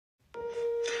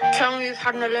Tell me you've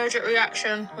had an allergic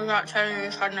reaction without telling me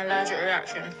you've had an allergic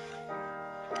reaction.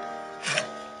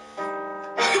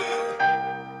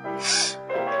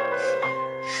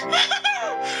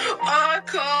 I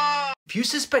can't. If you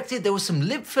suspected there was some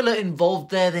lip filler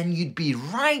involved there, then you'd be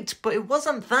right, but it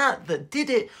wasn't that did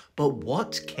it, but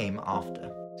what came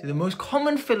after. So the most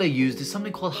common filler used is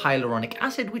something called hyaluronic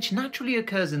acid, which naturally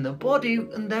occurs in the body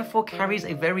and therefore carries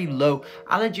a very low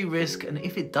allergy risk, and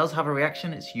if it does have a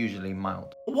reaction, it's usually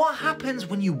mild. But what happens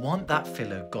when you want that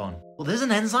filler gone? Well, there's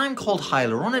an enzyme called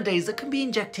hyaluronidase that can be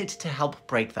injected to help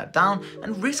break that down,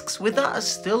 and risks with that are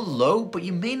still low, but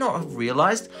you may not have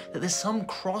realized that there's some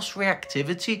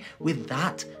cross-reactivity with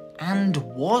that and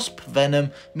wasp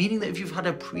venom, meaning that if you've had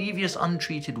a previous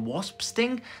untreated wasp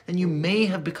sting, then you may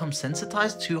have become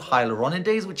sensitized to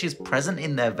hyaluronidase, which is present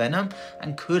in their venom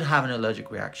and could have an allergic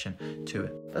reaction to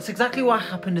it. That's exactly what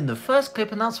happened in the first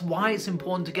clip, and that's why it's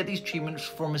important to get these treatments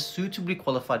from a suitably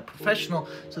qualified professional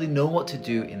so they know what to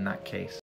do in that case.